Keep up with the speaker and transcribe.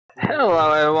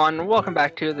Hello everyone, welcome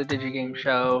back to the Digi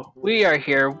Gameshow. We are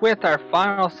here with our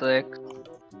final 6.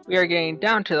 We are getting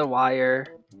down to the wire.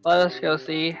 Let us go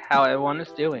see how everyone is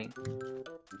doing.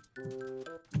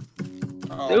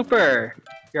 Oh. Super!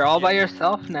 You're all by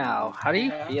yourself now. How do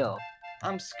you feel?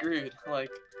 I'm screwed. Like,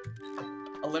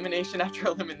 elimination after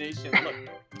elimination. Look,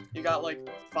 you got like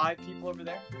 5 people over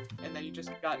there, and then you just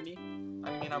got me.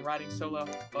 I mean, I'm riding solo,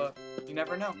 but you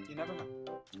never know. You never know.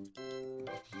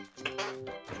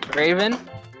 Braven?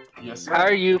 Yes, sir. How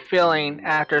are you feeling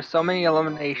after so many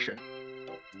eliminations?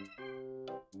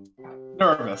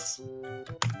 Nervous.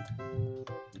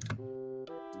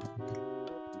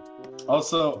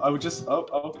 Also, I would just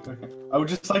I would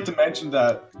just like to mention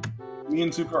that me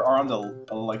and Super are on the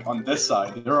on this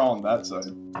side. They're all on that side.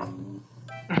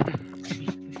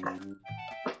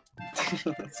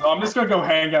 So I'm just gonna go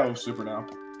hang out with Super now.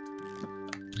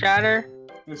 Chatter?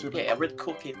 Hey, Super. Yeah, we're the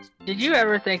cool kids. Did you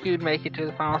ever think you'd make it to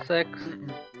the final 6?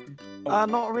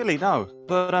 Not really, no.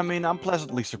 But I mean, I'm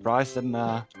pleasantly surprised, and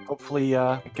hopefully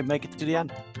I can make it to the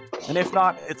end. And if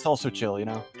not, it's also chill, you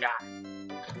know.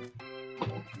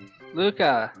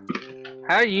 Luca,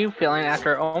 how are you feeling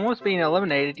after almost being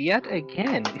eliminated yet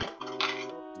again?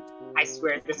 I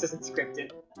swear this isn't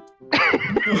scripted.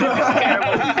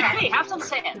 Hey, have some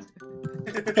sand.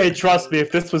 Hey, trust me,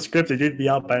 if this was scripted, you'd be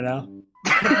out by now.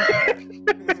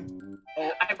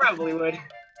 Oh, I probably would.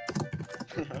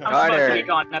 I'm supposed to be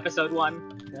gone episode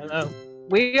 1. Hello.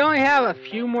 We only have a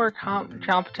few more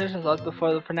competitions left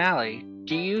before the finale.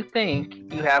 Do you think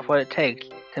you have what it takes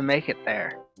to make it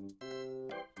there?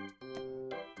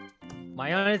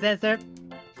 My honest answer?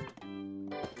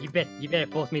 You better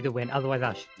force me to win, otherwise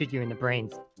I'll shoot you in the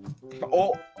brains.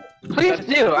 Oh, Please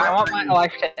do! I want my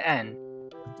life to end.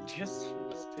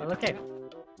 Well, okay.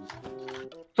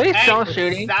 Please don't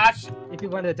shooting. If you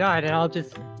want to die, then I'll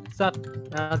just stop.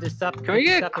 Can we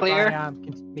get clear?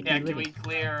 Can we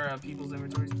clear people's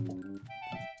inventories?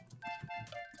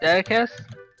 Deadakus?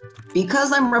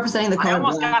 Because I'm representing the I color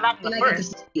almost black, got out can the I get to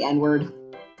first. say the N-word?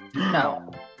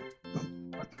 No.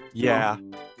 Yeah.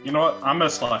 You know what? I'm gonna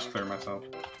slash clear myself.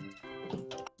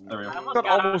 There we I go. almost Got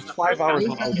got out almost the 5 first hours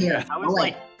one. left. Here, I was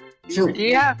like, shoot. Do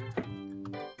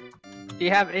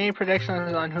you have any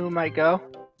predictions on who might go?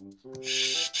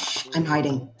 Shh, I'm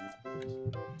hiding.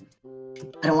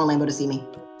 I don't want Lambeau to see me.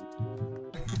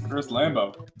 Where's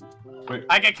Lambeau? Wait.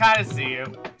 I can kind of see you.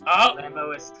 Oh!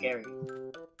 Lambeau is scary.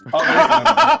 Oh,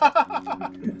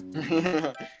 there's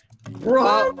Lambeau.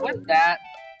 Well, with that,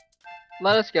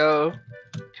 let us go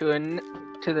to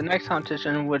the next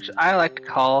competition, which I like to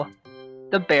call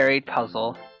the buried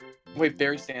puzzle. Wait,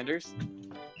 Barry Sanders?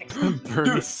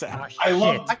 Bernie Sanders. I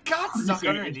love. I got stuck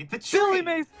underneath the tree.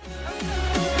 Maze.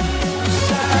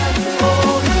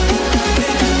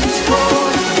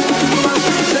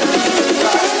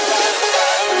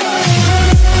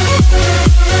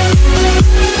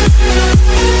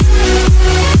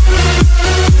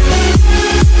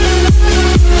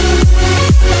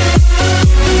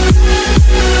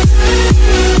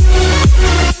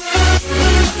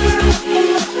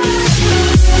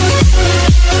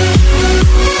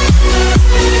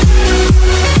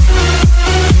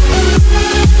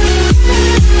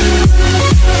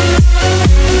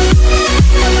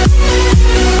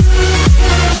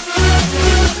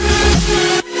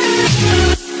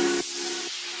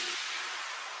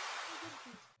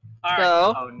 Alright.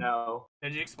 So, Oh no.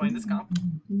 Did you explain this comp?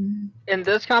 in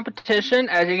this competition,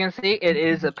 as you can see, it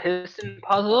is a piston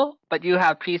puzzle, but you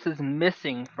have pieces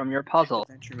missing from your puzzle.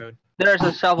 Adventure mode. There's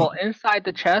a shovel inside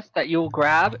the chest that you will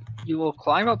grab. You will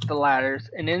climb up the ladders,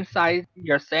 and inside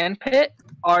your sand pit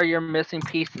are your missing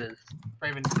pieces.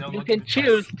 Braven, don't You look can at the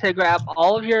choose chest. to grab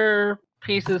all of your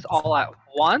pieces all at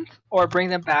once, or bring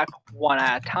them back one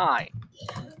at a time.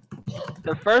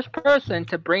 The first person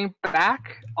to bring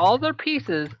back all their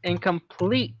pieces and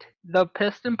complete the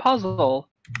piston puzzle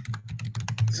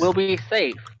will be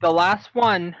safe. The last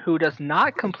one who does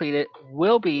not complete it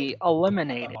will be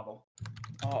eliminated.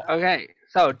 Oh. Okay,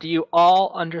 so do you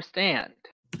all understand?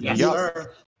 Yes, Yup.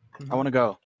 sir. I want to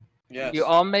go. Yes. You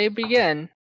all may begin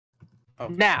Oh.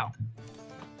 now.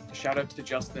 Shout out to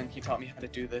Justin. He taught me how to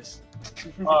do this.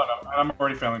 Oh no, I'm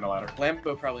already failing the ladder.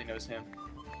 Lambeau probably knows him.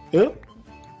 Who?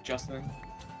 Justin.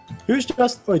 Who's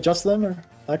Justin or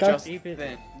that guy?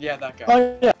 Justin. Yeah, that guy.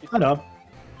 Oh yeah, I know.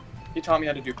 He taught me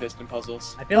how to do piston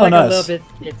puzzles. I feel Oh, like nice. a little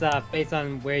bit. It's based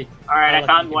on where. Alright, I how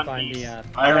found you one find piece. the,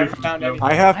 I already found you. everything.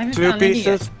 I I have haven't 2 found any yet.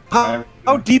 pieces.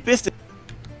 How deep is it?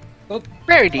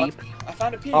 Very deep. I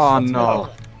found a piece. Oh, Let's no.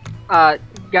 go.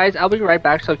 Guys, I'll be right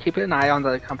back, so keep an eye on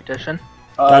the competition.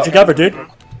 Got you covered, dude.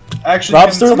 Actually, Robster, can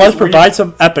let's somebody provide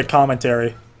some epic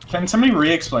commentary. Can somebody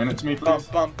re-explain it to me, please?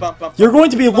 You're going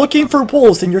to be looking for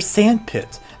woles in your sand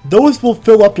pit. Those will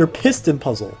fill up your piston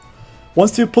puzzle.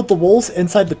 Once you put the woles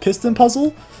inside the piston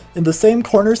puzzle, in the same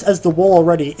corners as the wool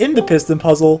already in the piston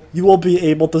puzzle, you will be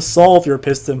able to solve your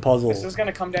piston puzzle. This is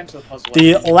gonna come down to the puzzle.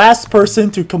 The last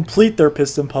person to complete their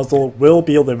piston puzzle will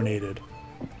be eliminated.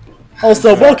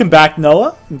 Also, welcome back,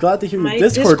 Noah. I'm glad to hear your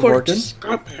Discord working.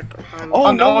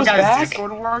 Oh, Noah's guys, back?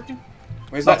 Discord working?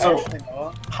 Where's that?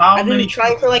 How I've many? been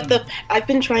trying for like I've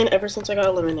been trying ever since I got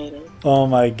eliminated. Oh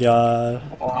my god.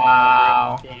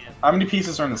 Wow. How many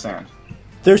pieces are in the sand?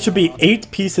 There should be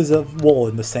 8 pieces of wool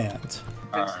in the sand.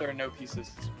 Since there are no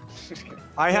pieces.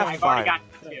 I have I've already 5.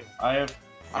 got 2. I have.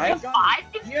 I have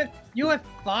 5? You have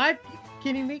 5?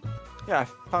 Kidding me? Yeah,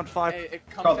 I found 5. It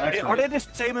comes Called down extra. Are they the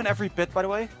same in every bit, by the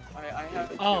way? I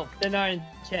have. Oh, they're not in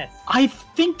chest. I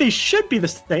think they should be the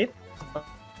same.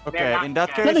 Okay, not in that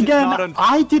yet. case, Then it's again, not un-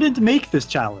 I didn't make this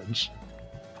challenge.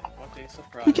 What a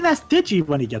surprise. We can ask Digi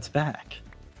when he gets back.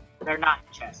 They're not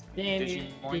in chest.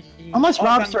 Unless Oh,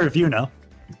 Robster, if you know.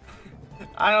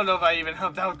 I don't know if I even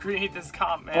helped out create this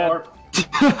comp, man. Or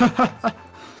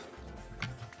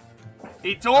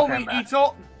He told Okay, me. I'm He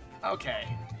told. Okay,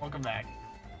 welcome back.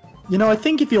 You know, I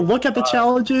think if you look at the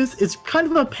challenges, it's kind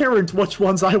of apparent which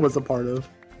ones I was a part of.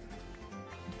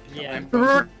 Yeah. There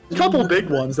were a couple big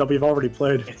ones that we've already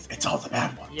played. it's all the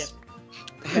bad ones. Yep.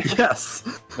 Yes.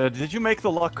 did you make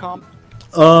the luck comp?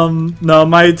 No,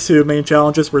 my 2 main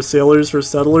challenges were Sailors for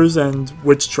Settlers and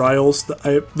Witch Trials.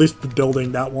 I at least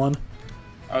building that one.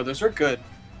 Oh, those are good.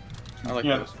 I like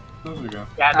Yeah. those. Those are good.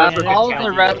 Yeah, those are good All the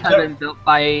challenges. rest have been built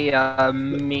by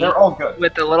me They're all good.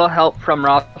 with a little help from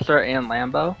Robster and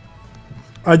Lambeau.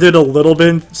 I did a little bit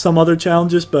in some other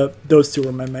challenges, but those 2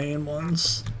 were my main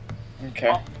ones.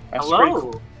 Okay. That's pretty cool.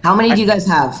 Hello. How many do you guys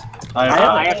have? I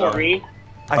have 3.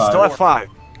 I still have 5.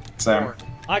 Same.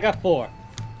 I got 4.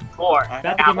 4. I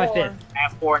About to Now get my 4. 5th. I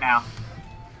have 4 now.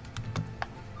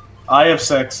 I have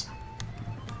 6.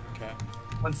 Okay.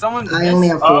 When someone. I only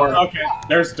have 4. Oh, okay.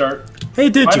 There's dirt. Hey, Why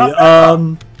Digi,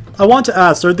 not I want to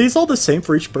ask, are these all the same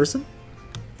for each person?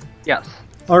 Yes.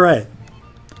 Alright.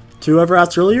 To whoever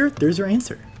asked earlier, there's your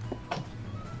answer.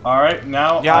 All right,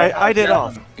 now. Yeah, I did 7.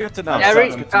 all. Good to know.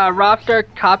 Every seven. Robster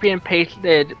copy and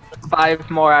pasted 5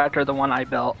 more after the one I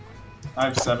built. I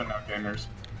have 7 now, gamers.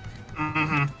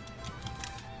 Mm-hmm.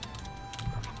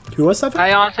 Who was 7?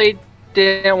 I honestly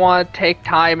didn't want to take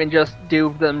time and just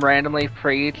do them randomly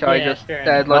for each, so I Yeah, just fair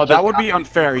said, enough. No, let's that just would be copy-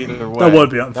 unfair either way. That would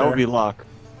be unfair. That would be luck.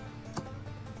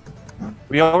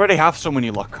 We already have so many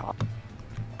luck comp.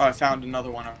 Oh, I found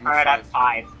another one. Alright, I have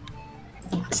 5.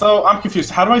 So I'm confused.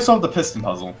 How do I solve the piston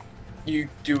puzzle? You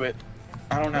do it.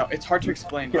 I don't know. It's hard to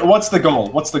explain. Yeah, what's the goal?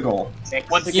 What's the goal? 6.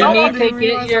 What's You Someone need to didn't get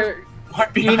realize your.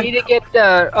 What You need to get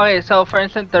the. Okay, so for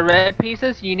instance, the red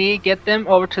pieces, you need to get them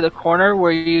over to the corner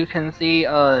where you can see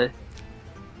a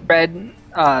red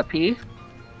piece.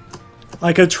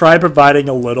 I could try providing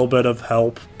a little bit of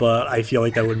help, but I feel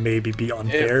like that would maybe be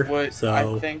unfair. It would, so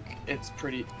I think it's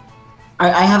pretty. I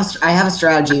have a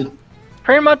strategy.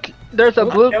 Pretty much, there's a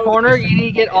blue corner. You need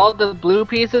to get all the blue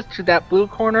pieces to that blue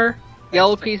corner,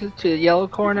 yellow pieces to the yellow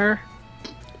corner.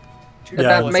 Does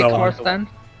Yeah, that make so more on. sense?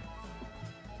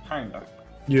 Kinda.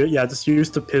 yeah, just use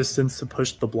the pistons to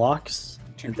push the blocks,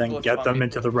 Two and then people is get them fine.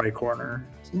 into the right corner.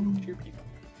 2 people.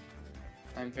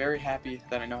 I'm very happy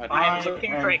that I know how to do I'm this.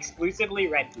 looking for exclusively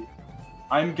red people.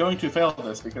 I'm going to fail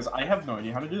this because I have no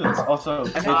idea how to do this. Also,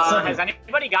 it's Has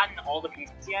anybody gotten all the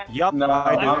pieces yet? Yup, No,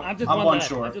 I do. I'm- I'm just I'm one one left.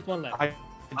 short. I'm just one left. I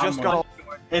just I'm got.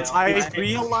 one. It's I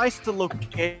realized to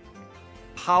locate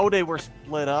how they were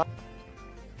split up,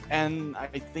 and I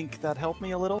think that helped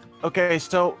me a little. Okay,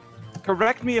 so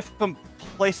correct me if I'm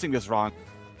placing this wrong,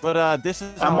 but this is.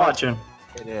 I'm how watching.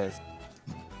 It is.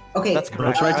 Okay. That's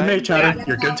correct. Looks right to me, right? Chatter.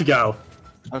 You're good to go.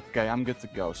 Okay, I'm good to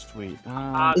go. Sweet.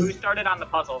 Who started on the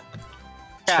puzzle?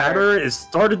 Chatter is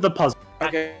started the puzzle.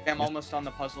 Okay, I'm almost on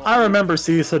the puzzle. I remember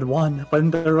season 1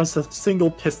 when there was a single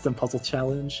piston puzzle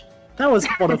challenge. That was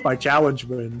one of my challenge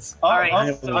wins. Oh, Alright,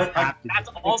 I so was happy. that's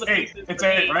all It's the 8. pieces It's for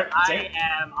 8, me. right? It's I 8.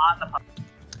 am on the puzzle.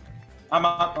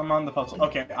 I'm on the puzzle.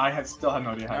 Okay, I still have no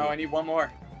idea how. No, to I need one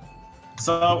more.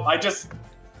 So I just.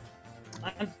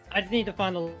 I just need to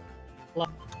find the.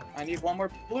 I need one more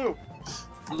blue.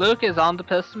 Luke is on the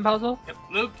piston puzzle.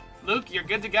 Yep, Luke, you're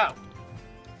good to go.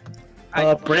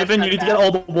 Braven, you need to get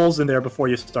all the wolves in there before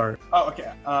you start. Oh,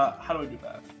 okay. How do I do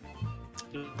that?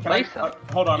 Can Place I, them.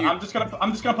 hold on. You- I'm just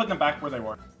gonna put them back where they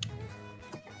were.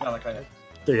 Yeah, like that.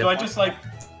 There you Do go. I just like?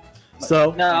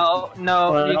 So, No,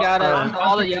 you gotta. I'm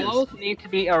all the confused. yellows need to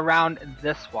be around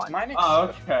this one. Mine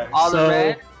Oh, okay. All the So,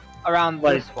 red around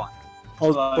like- this one.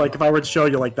 like if I were to show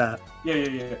you like that. Yeah.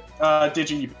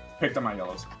 Digi, picked up my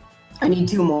yellows. I need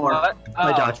 2 more. I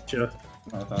gotcha.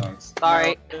 Oh, thanks.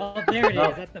 Sorry. Oh, there it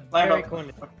is. At the very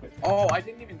corner. Oh, I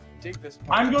didn't even dig this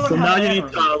part. I'm going So to now have you an need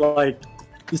aneurysm. to, like,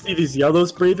 you see these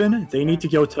yellows, Braven? They need to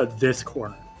go to this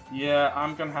corner. Yeah,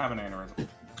 I'm gonna have an aneurysm.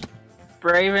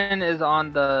 Braven is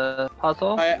on the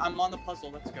puzzle. I'm on the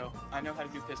puzzle. Let's go. I know how to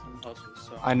do piston puzzles.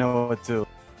 So. I know it too.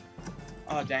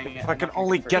 Oh dang it! If I can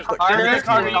only get the. Carter, Carter, is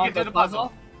you on can do the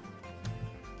puzzle.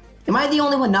 Am I the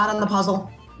only one not on the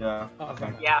puzzle? Yeah.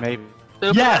 Okay. Yeah. Maybe.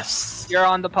 Super, Yes! You're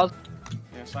on the puzzle.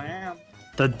 Yes, I am.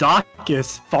 The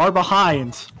Deadakus far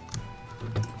behind.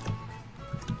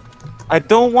 I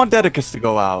don't want Deadakus to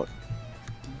go out.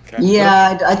 Okay.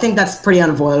 Yeah, I think that's pretty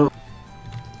unavoidable.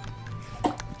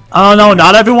 I don't know,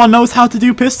 not everyone knows how to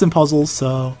do piston puzzles,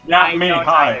 so... Yeah, me, don't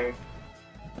hi.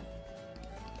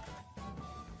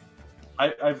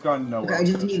 either. I've gone nowhere. Okay, I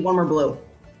just need 1 more blue.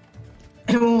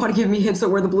 Anyone want to give me hints at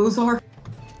where the blues are?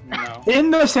 No.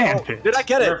 In the sand pit. Did I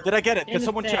get Sure. it? Did I get it? Can In the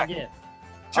someone sand, check? yeah.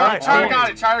 Alright, Charter alright. got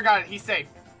it. Charter got it. He's safe.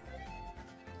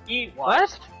 He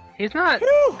What? He's not.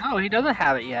 No, he doesn't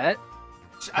have it yet.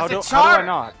 How I do, said how do I Charter.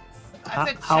 not? I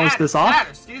said How is Chatter, this off? Chatter,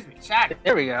 excuse me, Chatter.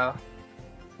 There we go.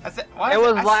 I said, what? It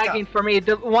was I lagging for me.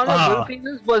 One of the blue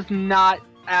pieces was not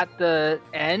at the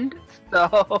end,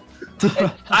 so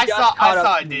I just saw caught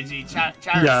up. it, Digi.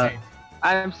 Chatter Yeah. safe.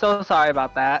 I'm so sorry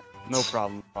about that. No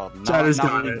problem. Now, Chatter's now,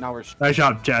 got it. now we're. Nice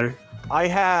job, Chatter. I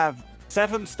have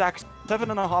 7.5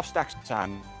 stacks of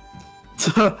sand.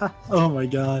 Oh my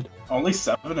god. Only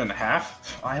 7.5?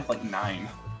 I have like 9.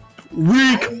 Weak!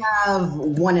 I have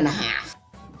 1.5.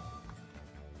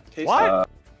 Taste What?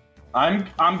 I'm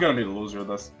gonna be the loser of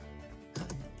this.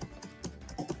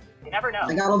 You never know.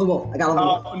 I got all the wool. I got all the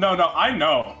wool. Oh, no, I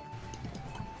know.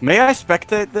 May I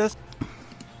spectate this?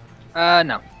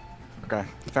 No. Okay.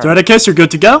 Fair. Deadakus, you're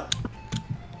good to go.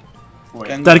 Wait,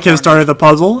 Then- Deadakus started the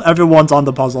puzzle. Everyone's on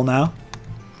the puzzle now.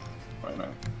 wait a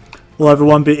minute. Will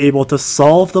everyone be able to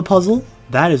solve the puzzle?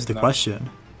 That is the No. question.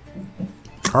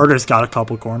 Carter's got a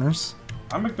couple corners.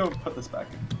 I'm gonna go put this back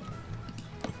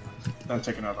in. Then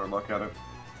take another look at it.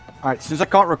 Alright, since I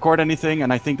can't record anything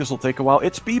and I think this will take a while,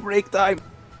 it's pee break time!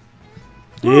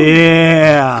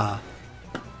 Yeah!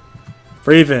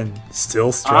 Braven,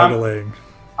 still struggling.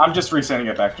 I'm just resetting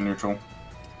it back to neutral.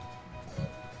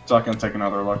 So I can take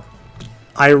another look.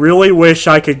 I really wish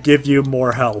I could give you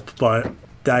more help, but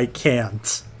I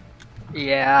can't.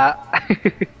 Yeah.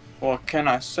 What can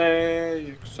I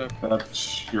say except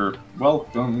That's you're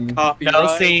welcome. copyright?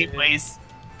 No scene, please.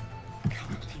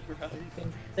 Copyright.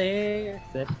 There,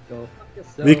 set, go. fuck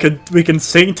yourself. We can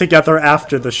sing together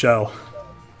after the show.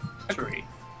 Agree.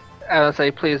 I would say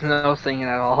please no singing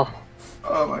at all.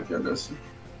 Oh my goodness.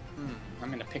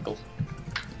 I'm in a pickle.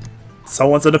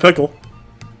 Someone's in a pickle.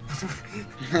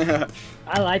 I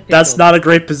like That's pickles. not a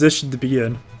great position to be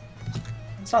in.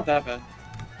 It's not that bad.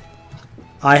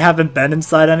 I haven't been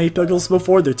inside any pickles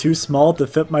before. They're too small to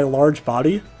fit my large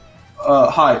body.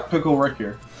 Hi, Pickle Rick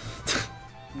here.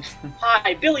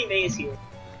 Hi, Billy Mays here.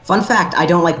 Fun fact, I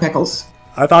don't like pickles.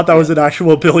 I thought that was an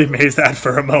actual Billy Mays ad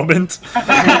for a moment.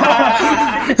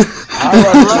 A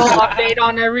little update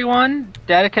on everyone.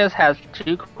 Deadakus has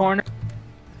 2 corners.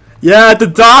 Yeah, the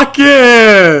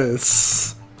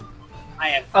Deadakus! I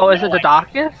have Oh, is no it the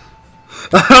idea. Deadakus?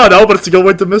 I don't know, but it's a good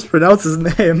way to mispronounce his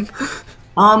name.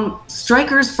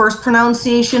 Striker's first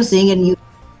pronunciation, seeing it in you.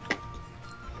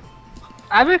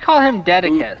 I would call him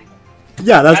Deadakus.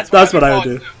 Yeah, that's what I would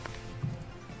do.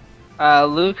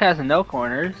 Luke has no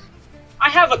corners. I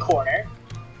have a corner.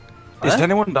 Is What?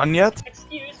 anyone done yet?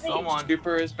 Excuse me. Someone.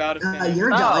 Super is about to finish.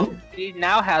 You're Oh, done. he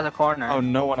now has a corner. Oh,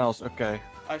 no one else. Okay.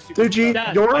 Super Digi,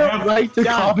 Done. your I have- right to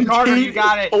Done. commentate Carter, you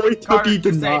got it. is going to Carter, be you're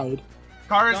safe. denied.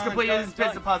 Carter's Done, completed done, his bits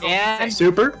done. of puzzle. And- He's safe.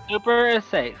 Super? Super is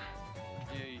safe.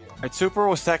 Alright, Super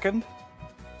was second.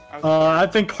 I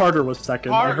think Carter was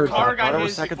second. I heard Carter that. got Carter was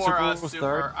his second, before Super us. was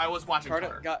Super. third. I was watching Carter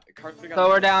Carter. got. So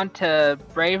we're down to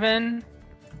Braven,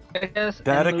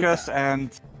 Deadakus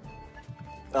and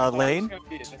Lane?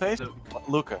 Space?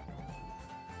 Luca.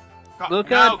 Luca,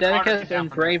 No, Carter Deadakus, can and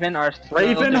jump for me. Braven are still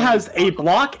Raven doing- has a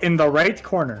block in the right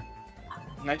corner.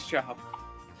 Nice job.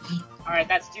 Alright,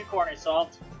 that's 2 corners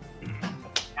solved.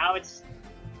 Now it's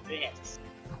this.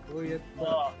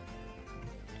 Oh,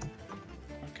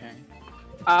 Okay.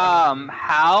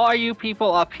 How are you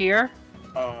people up here?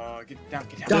 Get down,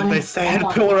 get down. Done. Did they sand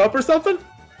pillar up or something?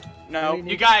 No.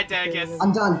 You got it, Deadakus.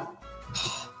 I'm done.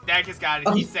 Deadakus got it.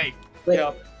 He's safe. Wait.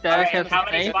 Yep. alright, Deadakus how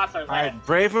is many safe? spots are left? Alright,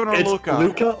 Braven or It's Luca?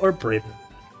 Luca or Braven.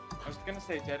 I was gonna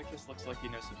say Deadakus looks like he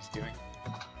knows what he's doing.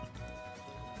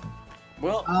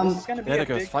 Well, this is gonna be a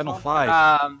Deadakus, big final conflict.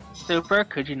 5. Super,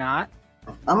 could you not?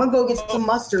 I'm gonna go get some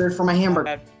mustard for my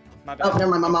hamburger. My bad. Oh,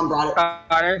 never mind. My mom brought it.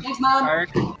 Carter. Thanks, Mom.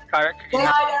 Carter. Say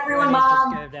hi to everyone,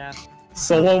 Mom.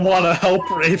 Someone want to help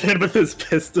Raven with his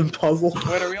piston puzzle?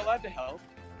 Wait, are we allowed to help?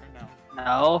 Or no?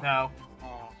 No. No.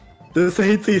 Oh. This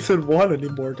ain't season 1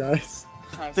 anymore, guys.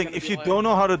 It's Think gonna if be you like- don't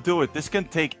know how to do it, this can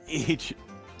take age.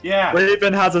 Yeah.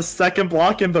 Raven has a second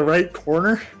block in the right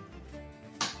corner.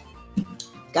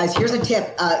 Guys, here's a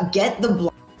tip. Get the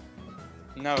block.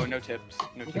 No, no tips.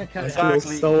 No You tips. can cut it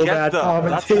Exactly. out. so Get bad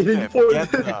that's the commentating tip. for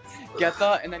Get this. Get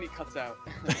the, and then he cuts out.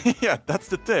 Yeah, that's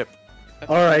the tip.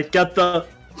 Alright, get the...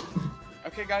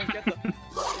 Okay, guys, get the.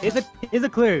 Here's a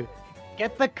clue.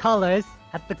 Get the colors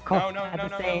at the No.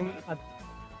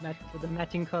 with the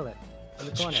matching color in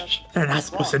the corner. They're not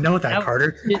supposed to know that,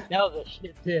 Carter. That was a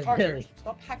shit tip, Carter, really.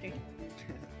 stop hacking.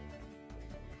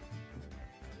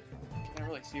 Can't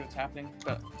really see what's happening,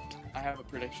 but I have a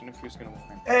prediction of who's gonna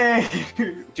win. Hey!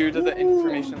 Due to the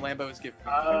information Lambeau is giving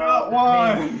me. I got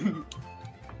one!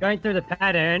 Going through the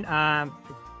pattern, it's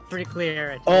pretty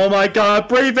clear. Oh my god,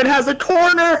 Braven has a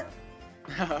corner!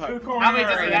 How many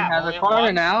does he Raven have? has Only a corner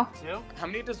one? now. 2? How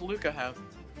many does Luca have?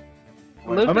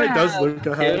 How many does has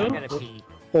Luca I'm have? gonna pee.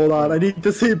 Hold on, I need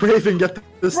to see Braven get the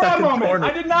For a second moment, corner.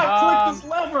 I did not click this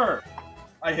lever!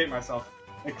 I hate myself.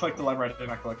 I clicked the lever I did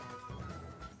not click.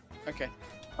 Okay.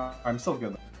 I'm still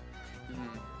good.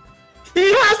 Mhm.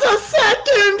 He has a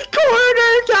second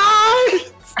corner,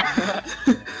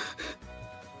 guys!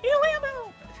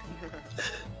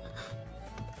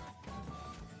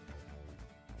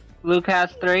 Luke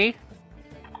has 3.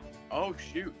 Oh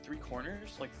shoot, 3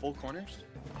 corners? Like full corners?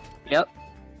 Yep.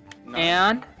 Nice.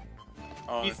 And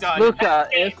Oh, He's that's done. Luca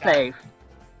is safe.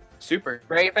 super.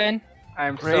 Raven,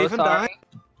 I'm Raven so sorry,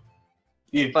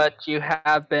 Yeah. but you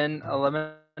have been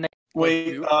eliminated.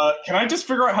 Wait, can I just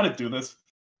figure out how to do this?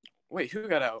 Wait, who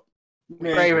got out?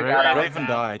 Raven got out. Raven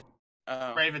died.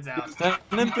 Raven's out. Send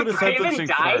him to the Raven sentencing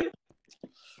died? court.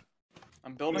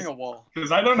 I'm building a wall.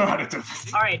 Because I don't know how to do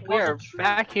this. Alright, We are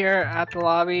back here at the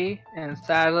lobby, and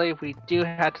sadly, we do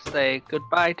have to say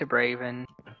goodbye to Braven.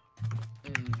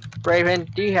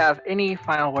 Braven, do you have any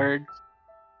final words?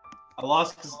 I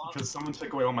lost because someone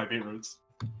took away all my beetroots.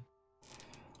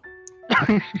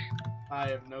 I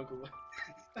have no clue.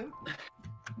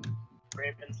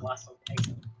 Raven's lost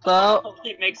something. So,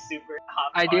 He makes super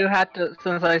hot. I do have to,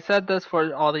 since I said this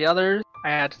for all the others, I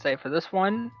had to say for this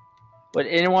one, would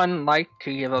anyone like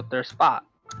to give up their spot?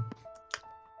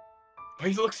 Why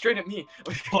you look straight at me?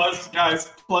 Plus,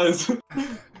 guys, plus.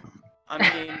 I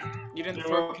mean, you didn't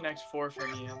throw Connect 4 for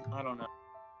me. I don't know.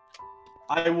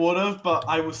 I would have, but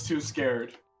I was too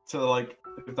scared to, like,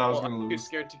 if I was Well, gonna I'm too lose.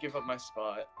 scared to give up my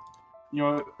spot. You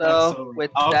know, So,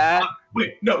 with that,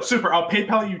 wait, no, Super, I'll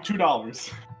PayPal you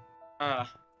 $2.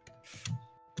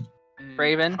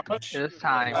 Raven, how much? it is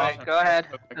time. Oh, Go ahead,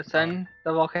 okay, ascend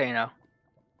the volcano.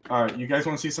 Alright, you guys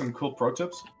want to see some cool pro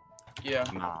tips? Yeah.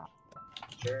 Nah.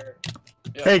 Sure.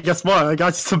 Yeah. Hey, guess what? I got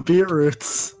you some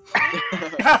beetroots.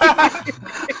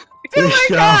 Too late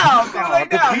now! Too Oh, late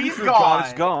the now! He's beetroot god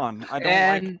is gone! gone. I don't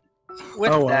like. And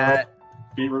with Oh, well. that,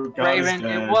 Beetroot God is Raven,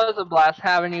 dead. it was a blast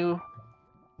having you.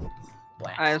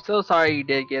 I am so sorry you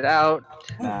did get out.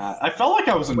 Nah, I felt like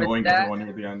I was With annoying that- everyone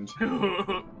near the end.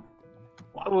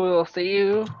 We will see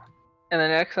you in the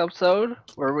next episode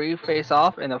where we face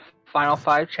off in the final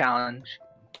 5 challenge.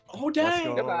 Oh dang!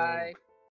 go. Goodbye.